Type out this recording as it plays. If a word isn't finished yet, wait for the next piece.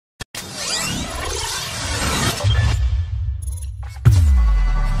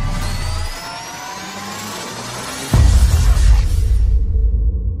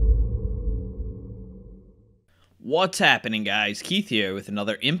What's happening, guys? Keith here with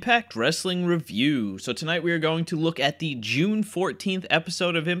another Impact Wrestling review. So tonight we are going to look at the June 14th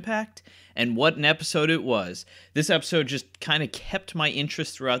episode of Impact, and what an episode it was. This episode just kind of kept my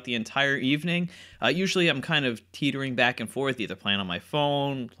interest throughout the entire evening. Usually I'm kind of teetering back and forth, either playing on my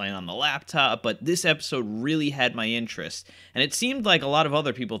phone, playing on the laptop, but this episode really had my interest. And it seemed like a lot of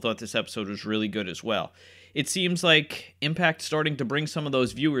other people thought this episode was really good as well. It seems like Impact's starting to bring some of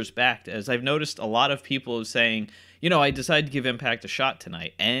those viewers back, as I've noticed a lot of people saying, I decided to give Impact a shot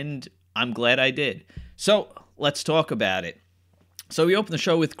tonight, and I'm glad I did. So, let's talk about it. So we open the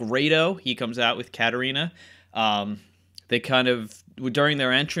show with Grado. He comes out with Katarina. During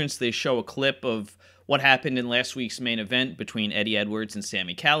their entrance, they show a clip of what happened in last week's main event between Eddie Edwards and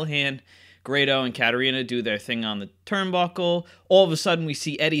Sami Callihan. Grado and Katarina do their thing on the turnbuckle. All of a sudden, we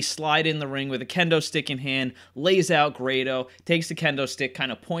see Eddie slide in the ring with a kendo stick in hand, lays out Grado, takes the kendo stick,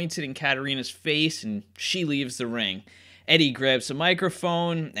 kind of points it in Katarina's face, and she leaves the ring. Eddie grabs the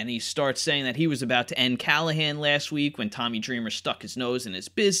microphone, and he starts saying that he was about to end Callihan last week when Tommy Dreamer stuck his nose in his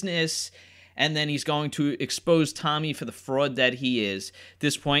business, and then he's going to expose Tommy for the fraud that he is. At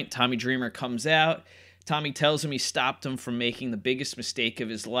this point, Tommy Dreamer comes out. Tommy tells him he stopped him from making the biggest mistake of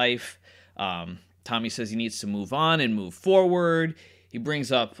his life. Tommy says he needs to move on and move forward. He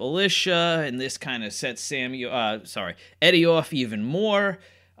brings up Alicia, and this kind of sets Eddie off even more.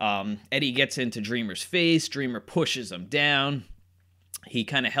 Eddie gets into Dreamer's face. Dreamer pushes him down. He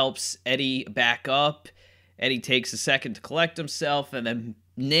kind of helps Eddie back up. Eddie takes a second to collect himself and then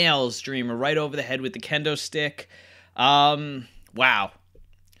nails Dreamer right over the head with the kendo stick. Wow.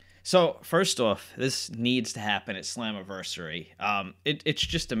 So, first off, this needs to happen at Slammiversary. It's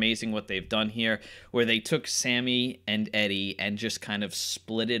just amazing what they've done here, where they took Sami and Eddie and just kind of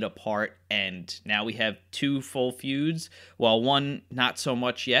split it apart, and now we have two full feuds, while one not so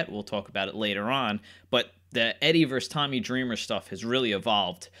much yet. We'll talk about it later on, but the Eddie versus Tommy Dreamer stuff has really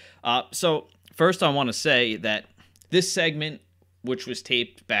evolved. So, first I want to say that this segment, which was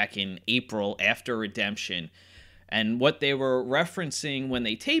taped back in April after Redemption, and what they were referencing when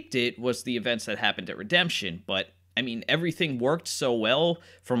they taped it was the events that happened at Redemption. But, everything worked so well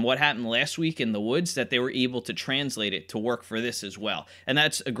from what happened last week in the woods that they were able to translate it to work for this as well. And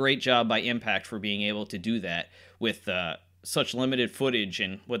that's a great job by Impact for being able to do that with such limited footage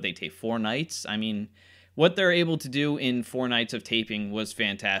and what they tape, 4 nights. What they're able to do in 4 nights of taping was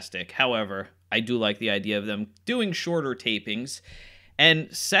fantastic. However, I do like the idea of them doing shorter tapings.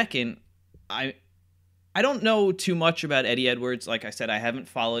 And second, I don't know too much about Eddie Edwards. Like I said, I haven't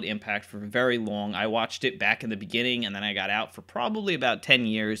followed Impact for very long. I watched it back in the beginning, and then I got out for probably about 10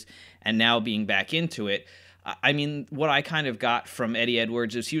 years, and now being back into it. What I kind of got from Eddie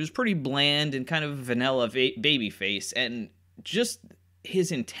Edwards is he was pretty bland and kind of vanilla babyface, and just his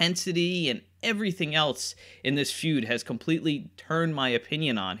intensity and everything else in this feud has completely turned my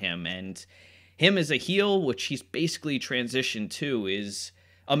opinion on him, and him as a heel, which he's basically transitioned to, is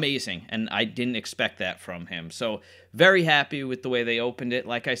amazing, and I didn't expect that from him. So, very happy with the way they opened it.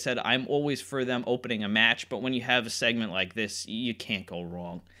 Like I said, I'm always for them opening a match, but when you have a segment like this, you can't go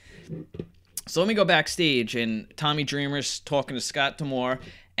wrong. So let me go backstage, and Tommy Dreamer's talking to Scott D'Amore,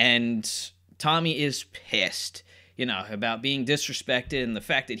 and Tommy is pissed, about being disrespected and the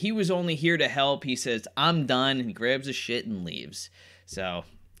fact that he was only here to help. He says, "I'm done," and he grabs his shit and leaves. So,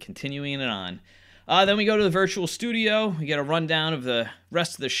 continuing it on. Then we go to the virtual studio. We get a rundown of the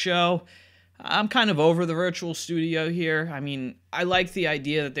rest of the show. I'm kind of over the virtual studio here. I like the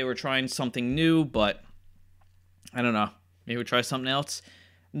idea that they were trying something new, but I don't know. Maybe we'll try something else.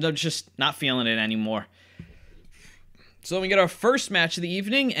 No, just not feeling it anymore. So then we get our first match of the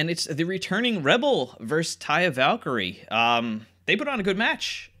evening, and it's the returning Rebel versus Taya Valkyrie. They put on a good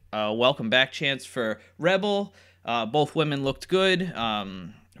match. Welcome back chance for Rebel. Both women looked good.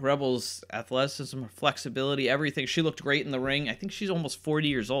 Rebel's athleticism, flexibility, everything. She looked great in the ring. I think she's almost 40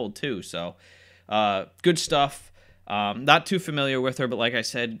 years old, too. So, good stuff. Not too familiar with her, but like I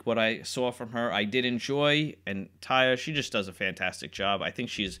said, what I saw from her, I did enjoy. And Taya, she just does a fantastic job. I think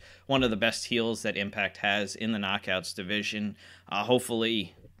she's one of the best heels that Impact has in the Knockouts division.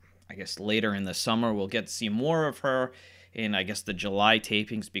 Hopefully, I guess later in the summer, we'll get to see more of her in, I guess, the July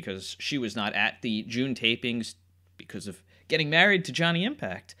tapings, because she was not at the June tapings because of getting married to Johnny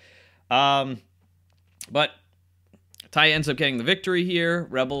Impact. But Taya ends up getting the victory here.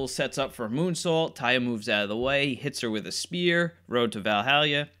 Rebel sets up for a moonsault. Taya moves out of the way, hits her with a spear. Road to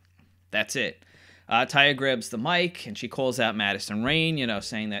Valhalla. That's it. Taya grabs the mic, and she calls out Madison Rayne,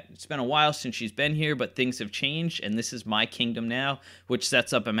 saying that it's been a while since she's been here, but things have changed, and this is my kingdom now, which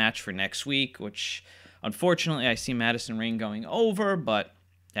sets up a match for next week, which, unfortunately, I see Madison Rayne going over, but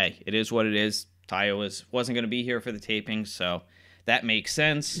hey, it is what it is. Taya wasn't going to be here for the taping, so that makes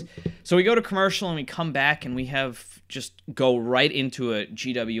sense. So we go to commercial and we come back and we have just go right into a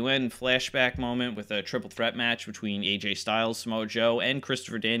GWN flashback moment with a triple threat match between AJ Styles, Samoa Joe, and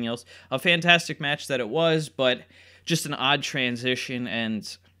Christopher Daniels. A fantastic match that it was, but just an odd transition,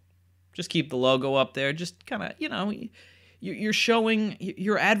 and just keep the logo up there. Just kind of, you're showing,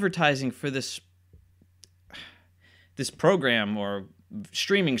 you're advertising for this program or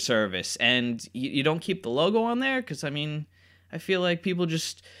streaming service, and you don't keep the logo on there, because, I feel like people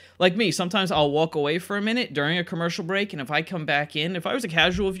just, like me, sometimes I'll walk away for a minute during a commercial break, and if I come back in, if I was a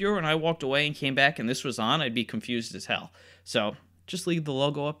casual viewer and I walked away and came back and this was on, I'd be confused as hell. So just leave the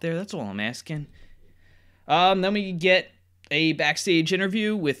logo up there. That's all I'm asking. Then we get a backstage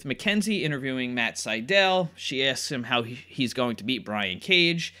interview with Mackenzie interviewing Matt Sydal. She asks him how he's going to beat Brian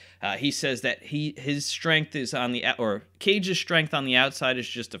Cage. He says that his strength is Cage's strength on the outside is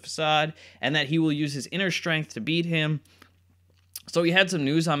just a facade, and that he will use his inner strength to beat him. So we had some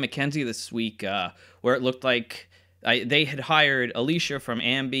news on Mackenzie this week where it looked like they had hired Alicia from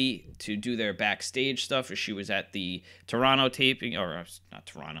Ambi to do their backstage stuff as she was at the Toronto taping, or not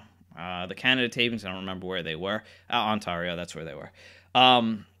Toronto, the Canada tapings. I don't remember where they were. Ontario, that's where they were.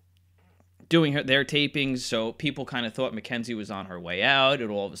 Doing their tapings, so people kind of thought Mackenzie was on her way out. It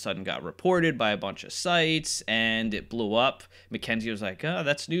all of a sudden got reported by a bunch of sites, and it blew up. Mackenzie was like, "Oh,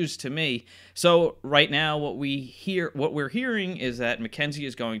 that's news to me." So right now, what we're hearing is that Mackenzie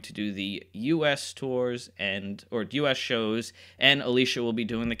is going to do the U.S. tours or U.S. shows, and Alicia will be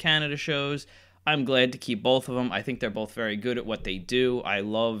doing the Canada shows. I'm glad to keep both of them. I think they're both very good at what they do. I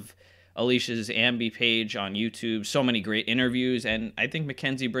love Alicia's Ambi page on YouTube, so many great interviews, and I think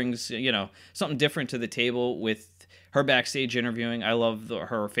Mackenzie brings, something different to the table with her backstage interviewing. I love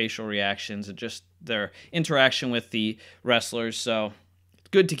her facial reactions and just their interaction with the wrestlers, so it's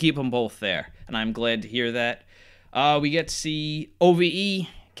good to keep them both there, and I'm glad to hear that. We get to see OVE.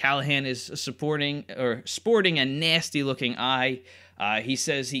 Callahan is sporting a nasty-looking eye. He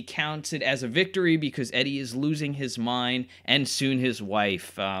says he counts it as a victory because Eddie is losing his mind, and soon his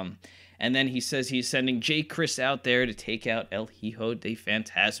wife. And then he says he's sending Jay Chris out there to take out El Hijo de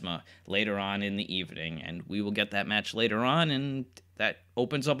Fantasma later on in the evening. And we will get that match later on, and that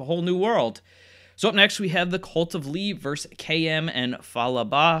opens up a whole new world. So up next, we have the Cult of Lee versus KM and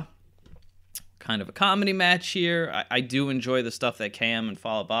Falaba. Kind of a comedy match here. I do enjoy the stuff that KM and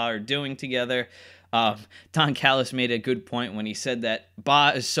Falaba are doing together. Don Callis made a good point when he said that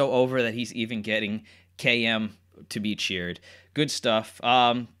Ba is so over that he's even getting KM to be cheered. Good stuff.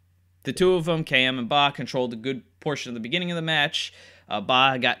 The two of them, KM and Ba, controlled a good portion of the beginning of the match.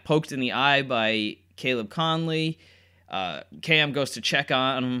 Ba got poked in the eye by Caleb Conley. KM goes to check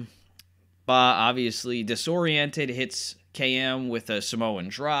on him. Ba, obviously disoriented, hits KM with a Samoan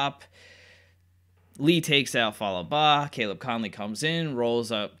drop. Lee takes out Falaba. Caleb Conley comes in,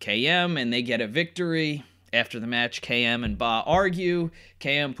 rolls up KM, and they get a victory. After the match, KM and Ba argue.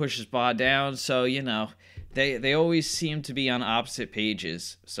 KM pushes Ba down, so, they always seem to be on opposite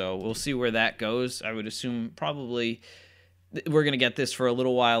pages. So we'll see where that goes. I would assume probably we're going to get this for a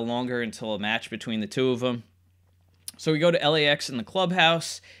little while longer until a match between the two of them. So we go to LAX in the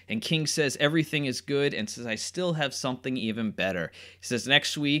clubhouse, and King says everything is good and says, I still have something even better. He says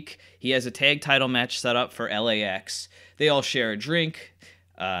next week he has a tag title match set up for LAX. They all share a drink.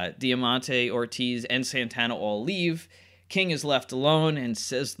 Diamante, Ortiz, and Santana all leave. King is left alone and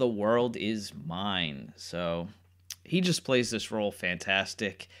says the world is mine. So he just plays this role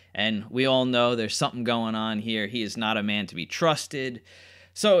fantastic, and we all know there's something going on here. He is not a man to be trusted.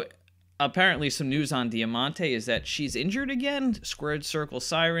 So apparently some news on Diamante is that she's injured again. Squared Circle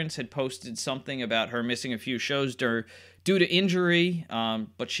Sirens had posted something about her missing a few shows due to injury,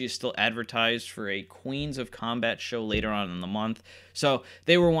 but she's still advertised for a Queens of Combat show later on in the month. So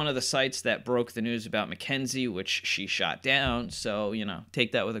they were one of the sites that broke the news about Mackenzie, which she shot down. So,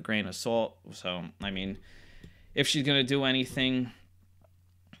 take that with a grain of salt. So, if she's going to do anything,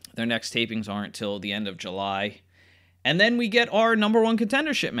 their next tapings aren't till the end of July. And then we get our number one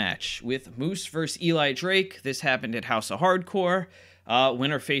contendership match with Moose versus Eli Drake. This happened at House of Hardcore.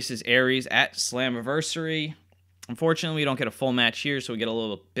 Winner faces Aries at Slammiversary. Unfortunately, we don't get a full match here, so we get a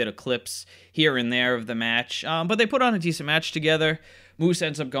little bit of clips here and there of the match. But they put on a decent match together. Moose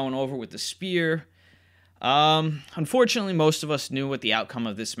ends up going over with the spear. Unfortunately, most of us knew what the outcome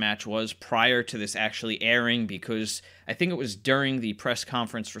of this match was prior to this actually airing, because I think it was during the press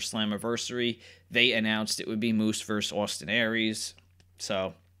conference for Slammiversary, they announced it would be Moose versus Austin Aries.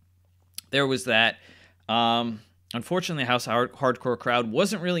 So there was that. Unfortunately, House Hardcore crowd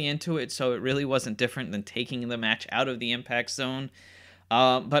wasn't really into it, so it really wasn't different than taking the match out of the Impact Zone.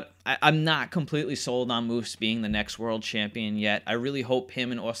 But I'm not completely sold on Moose being the next world champion yet. I really hope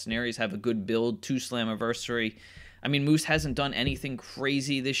him and Austin Aries have a good build to Slammiversary. I mean, Moose hasn't done anything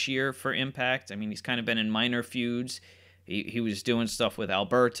crazy this year for Impact. I mean, he's kind of been in minor feuds. He was doing stuff with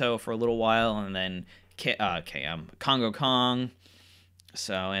Alberto for a little while, and then Congo Kong.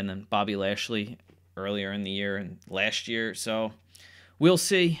 So, and then Bobby Lashley earlier in the year and last year. So, we'll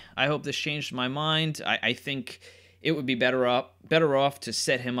see. I hope this changed my mind. I think it would be better off to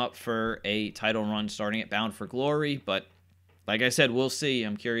set him up for a title run starting at Bound for Glory. But like I said, we'll see.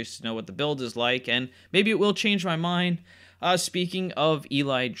 I'm curious to know what the build is like, and maybe it will change my mind. Speaking of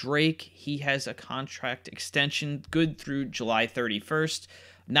Eli Drake, he has a contract extension good through July 31st.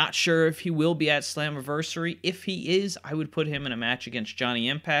 Not sure if he will be at Slammiversary. If he is, I would put him in a match against Johnny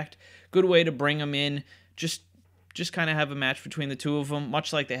Impact. Good way to bring him in. Just kind of have a match between the two of them,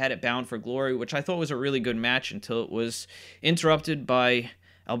 much like they had at Bound for Glory, which I thought was a really good match until it was interrupted by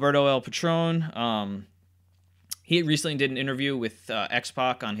Alberto El Patron. He recently did an interview with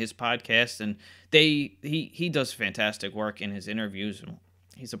X-Pac on his podcast, and he does fantastic work in his interviews.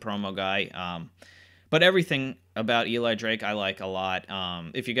 He's a promo guy. But everything about Eli Drake I like a lot.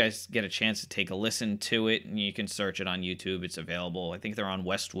 If you guys get a chance to take a listen to it, you can search it on YouTube. It's available. I think they're on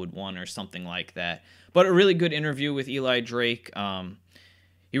Westwood One or something like that. But a really good interview with Eli Drake.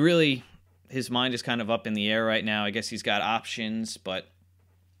 His mind is kind of up in the air right now. I guess he's got options, but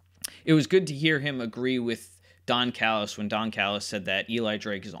it was good to hear him agree with Don Callis when Don Callis said that Eli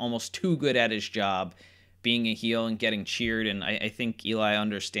Drake is almost too good at his job being a heel and getting cheered, and I think Eli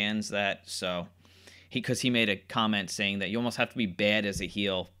understands that. So because he made a comment saying that you almost have to be bad as a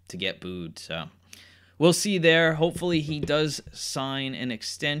heel to get booed. So we'll see there. Hopefully he does sign an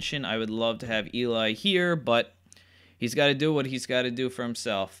extension. I would love to have Eli here, but he's got to do what he's got to do for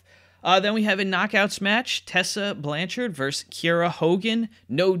himself. Then we have a knockouts match. Tessa Blanchard versus Kiera Hogan.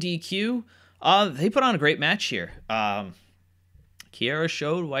 No DQ. They put on a great match here. Kiera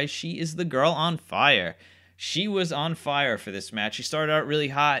showed why she is the girl on fire. She was on fire for this match. She started out really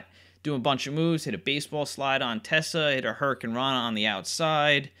hot, doing a bunch of moves, hit a baseball slide on Tessa, hit a Hurricane Rana on the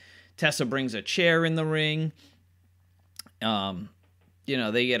outside. Tessa brings a chair in the ring.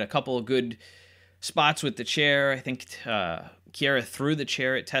 They get a couple of good spots with the chair. I think Kiera threw the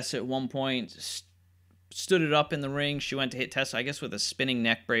chair at Tessa at one point, stood it up in the ring. She went to hit Tessa, I guess, with a spinning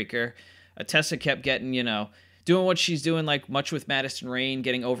neck breaker. Tessa kept getting, doing what she's doing, like much with Madison Rayne,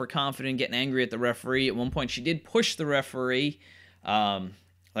 getting overconfident, getting angry at the referee. At one point, she did push the referee.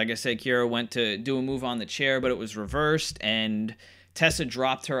 Like I said, Kiera went to do a move on the chair, but it was reversed, and Tessa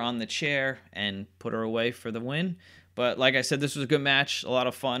dropped her on the chair and put her away for the win. But like I said, this was a good match, a lot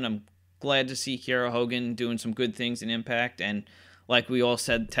of fun. I'm glad to see Kiera Hogan doing some good things in Impact, and like we all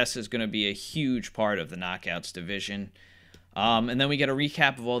said, Tessa's going to be a huge part of the Knockouts division. And then we get a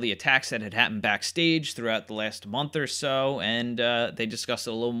recap of all the attacks that had happened backstage throughout the last month or so, and they discussed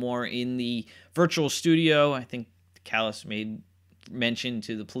it a little more in the virtual studio. I think Callis made mention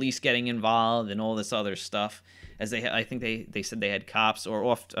to the police getting involved and all this other stuff, as I think they said they had cops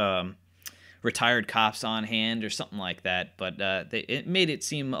or retired cops on hand or something like that, but it made it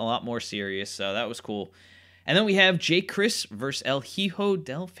seem a lot more serious, so that was cool. And then we have Jake Chris versus El Hijo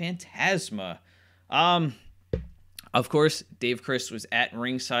del Fantasma. Of course, Dave Chris was at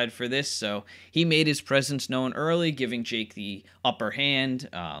ringside for this, so he made his presence known early, giving Jake the upper hand.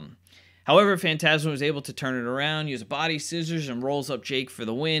 However, Fantasma was able to turn it around, use a body scissors, and rolls up Jake for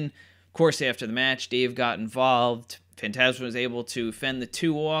the win. Of course, after the match, Dave got involved. Fantasma was able to fend the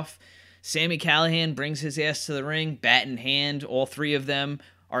two off. Sami Callihan brings his ass to the ring, bat in hand. All three of them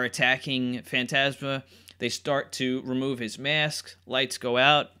are attacking Fantasma. They start to remove his mask. Lights go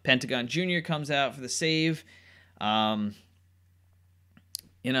out. Pentagon Jr. comes out for the save.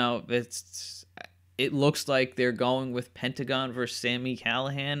 It looks like they're going with Pentagon versus Sami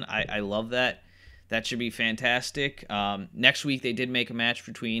Callihan. I love that. That should be fantastic. Next week, they did make a match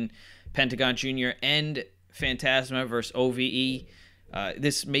between Pentagon Jr. and Fantasma versus OVE.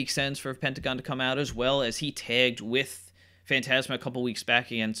 This makes sense for Pentagon to come out, as well as he tagged with Fantasma a couple weeks back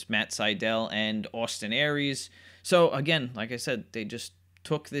against Matt Sydal and Austin Aries. So, again, like I said, they just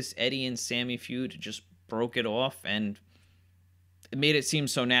took this Eddie and Sammy feud, just broke it off, and it made it seem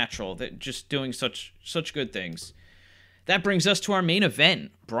so natural, that just doing such good things. That brings us to our main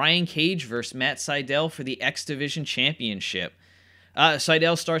event, Brian Cage versus Matt Sydal for the X Division Championship.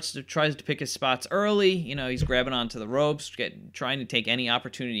 Sydal tries to pick his spots early. He's grabbing onto the ropes, trying to take any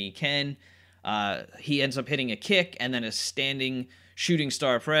opportunity he can. He ends up hitting a kick and then a standing shooting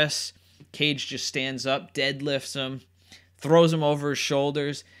star press. Cage just stands up, deadlifts him, throws him over his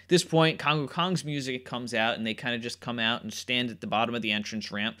shoulders. At this point, Congo Kong's music comes out, and they kind of just come out and stand at the bottom of the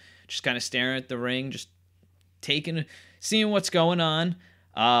entrance ramp, just kind of staring at the ring, just seeing what's going on.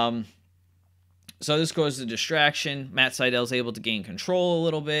 So this goes to distraction. Matt Seidel's able to gain control a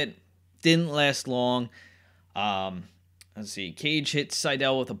little bit. Didn't last long. Let's see. Cage hits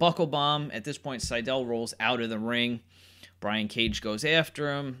Seidel with a buckle bomb. At this point, Seidel rolls out of the ring. Brian Cage goes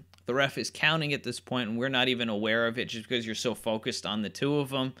after him. The ref is counting at this point, and we're not even aware of it just because you're so focused on the two of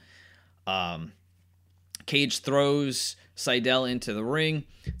them. Cage throws Seidel into the ring.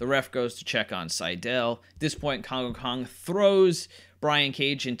 The ref goes to check on Seidel. At this point, Congo Kong throws Brian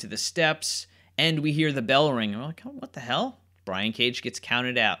Cage into the steps, and we hear the bell ring. And we're like, oh, what the hell? Brian Cage gets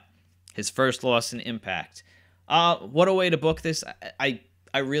counted out. His first loss in Impact. What a way to book this. I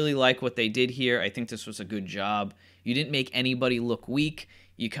really like what they did here. I think this was a good job. You didn't make anybody look weak.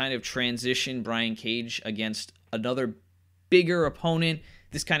 You kind of transition Brian Cage against another bigger opponent.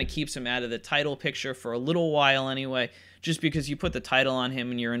 This kind of keeps him out of the title picture for a little while anyway, just because you put the title on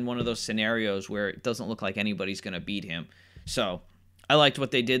him and you're in one of those scenarios where it doesn't look like anybody's going to beat him. So I liked what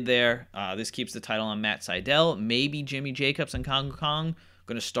they did there. This keeps the title on Matt Sydal. Maybe Jimmy Jacobs and Congo Kong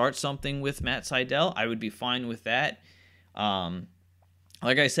going to start something with Matt Sydal. I would be fine with that.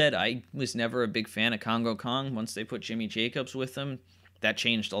 Like I said, I was never a big fan of Congo Kong. Once they put Jimmy Jacobs with them, that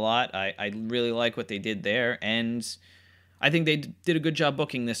changed a lot. I really like what they did there, and I think they did a good job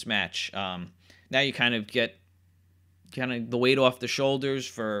booking this match. Now you kind of get the weight off the shoulders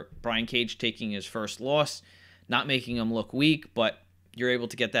for Brian Cage taking his first loss, not making him look weak, but you're able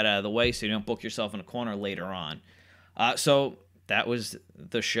to get that out of the way so you don't book yourself in a corner later on. So that was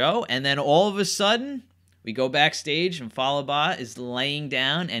the show, and then all of a sudden, we go backstage, and Falaba is laying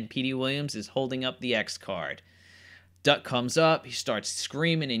down, and Petey Williams is holding up the X card. Duck comes up, he starts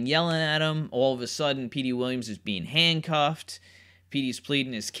screaming and yelling at him. All of a sudden, Petey Williams is being handcuffed. Petey's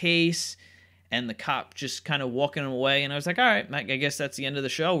pleading his case, and the cop just kind of walking away. And I was like, all right, I guess that's the end of the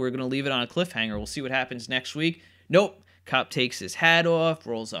show. We're going to leave it on a cliffhanger. We'll see what happens next week. Nope. Cop takes his hat off,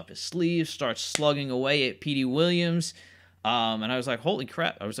 rolls up his sleeves, starts slugging away at Petey Williams. And I was like, holy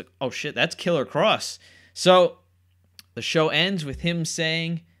crap. I was like, oh shit, that's Killer Cross. So the show ends with him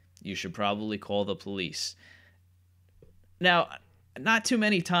saying, you should probably call the police. Now, not too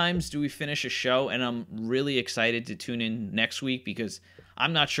many times do we finish a show, and I'm really excited to tune in next week because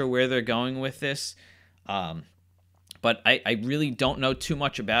I'm not sure where they're going with this. But I really don't know too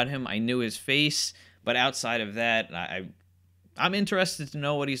much about him. I knew his face, but outside of that, I'm interested to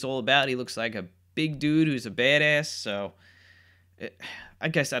know what he's all about. He looks like a big dude who's a badass, so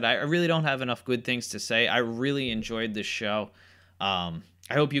like I said, I really don't have enough good things to say. I really enjoyed this show. I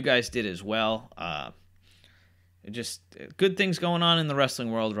hope you guys did as well. Just good things going on in the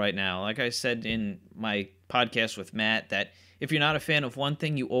wrestling world right now. Like I said in my podcast with Matt, that if you're not a fan of one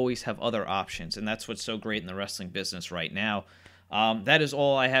thing, you always have other options, and that's what's so great in the wrestling business right now. That is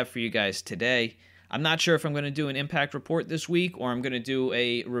all I have for you guys today. I'm not sure if I'm going to do an Impact report this week, or I'm going to do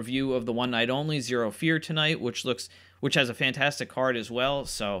a review of the One Night Only Zero Fear tonight, which has a fantastic card as well.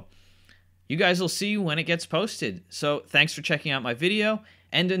 So you guys will see when it gets posted. So thanks for checking out my video.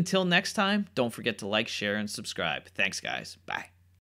 And until next time, don't forget to like, share, and subscribe. Thanks, guys. Bye.